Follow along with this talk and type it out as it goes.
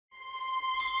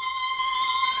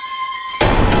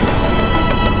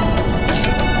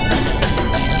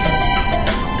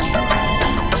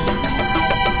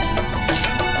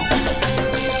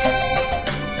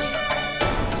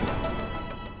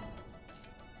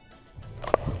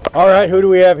All right, who do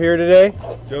we have here today?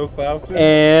 Joe Clouston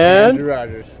and Andrew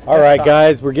Rogers. All right,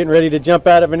 guys, we're getting ready to jump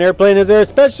out of an airplane. Is there a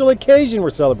special occasion we're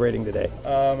celebrating today?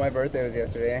 My birthday was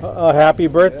yesterday. Happy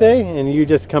birthday, and you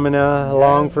just coming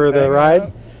along for the ride?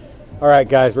 Out. All right,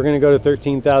 guys, we're going to go to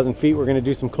 13,000 feet. We're going to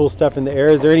do some cool stuff in the air.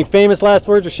 Is there any famous last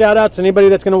words or shout outs to anybody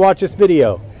that's going to watch this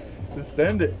video? Just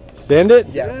send it. Send it?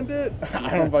 Yeah. Send it.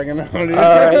 I don't fucking know, dude.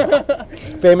 All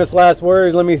right. Famous last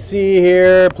words. Let me see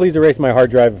here. Please erase my hard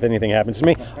drive if anything happens to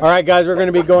me. All right, guys, we're going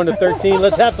to be going to 13.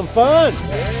 Let's have some fun.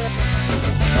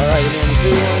 Yeah. All right, you want to do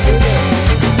this?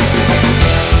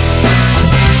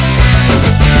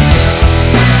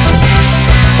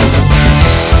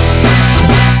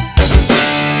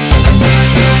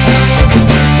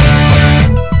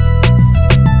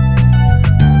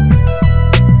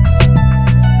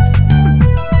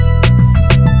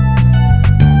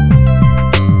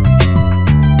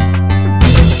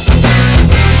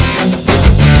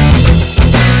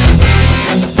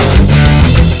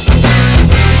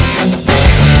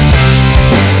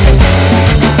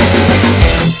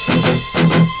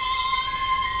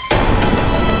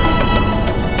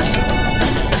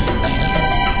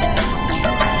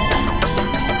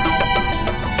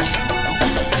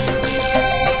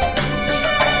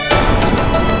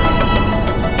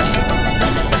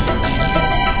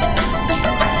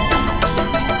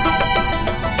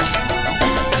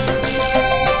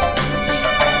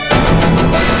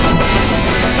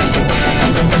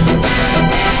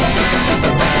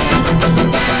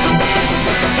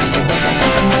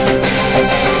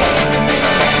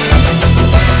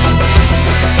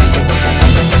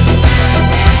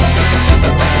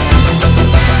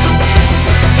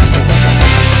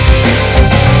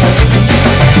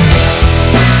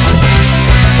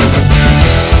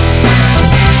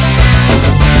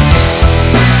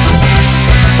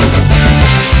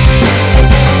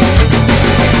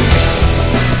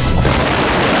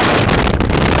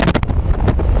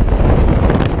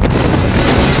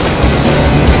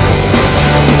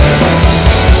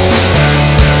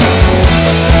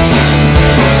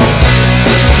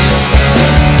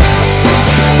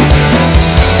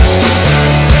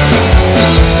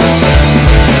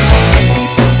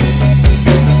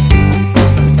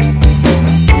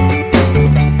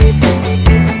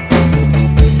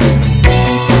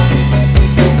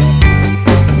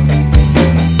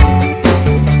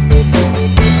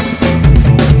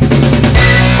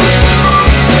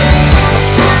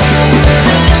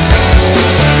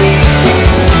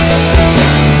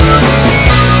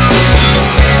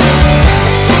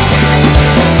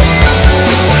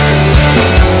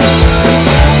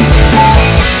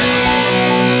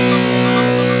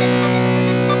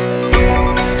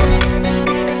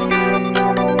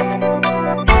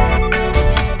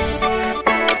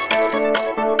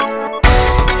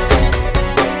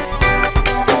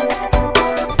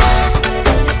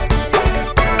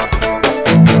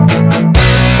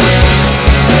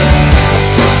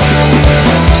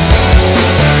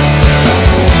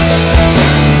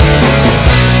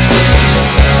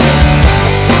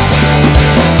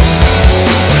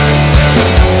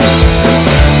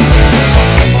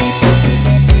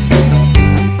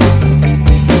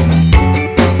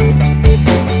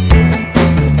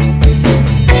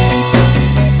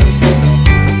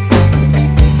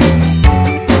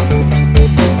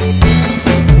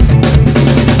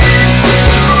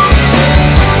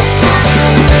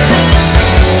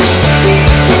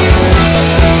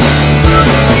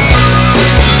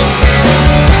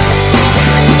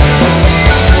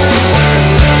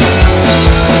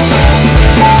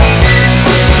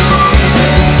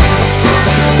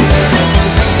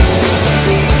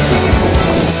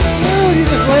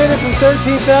 From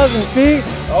 13,000 feet.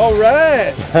 All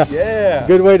right. Yeah.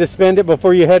 Good way to spend it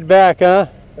before you head back, huh?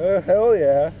 Hell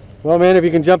yeah. Well, man, if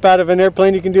you can jump out of an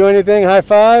airplane, you can do anything. High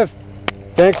five.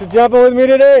 Thanks for jumping with me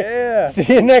today. Yeah.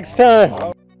 See you next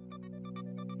time.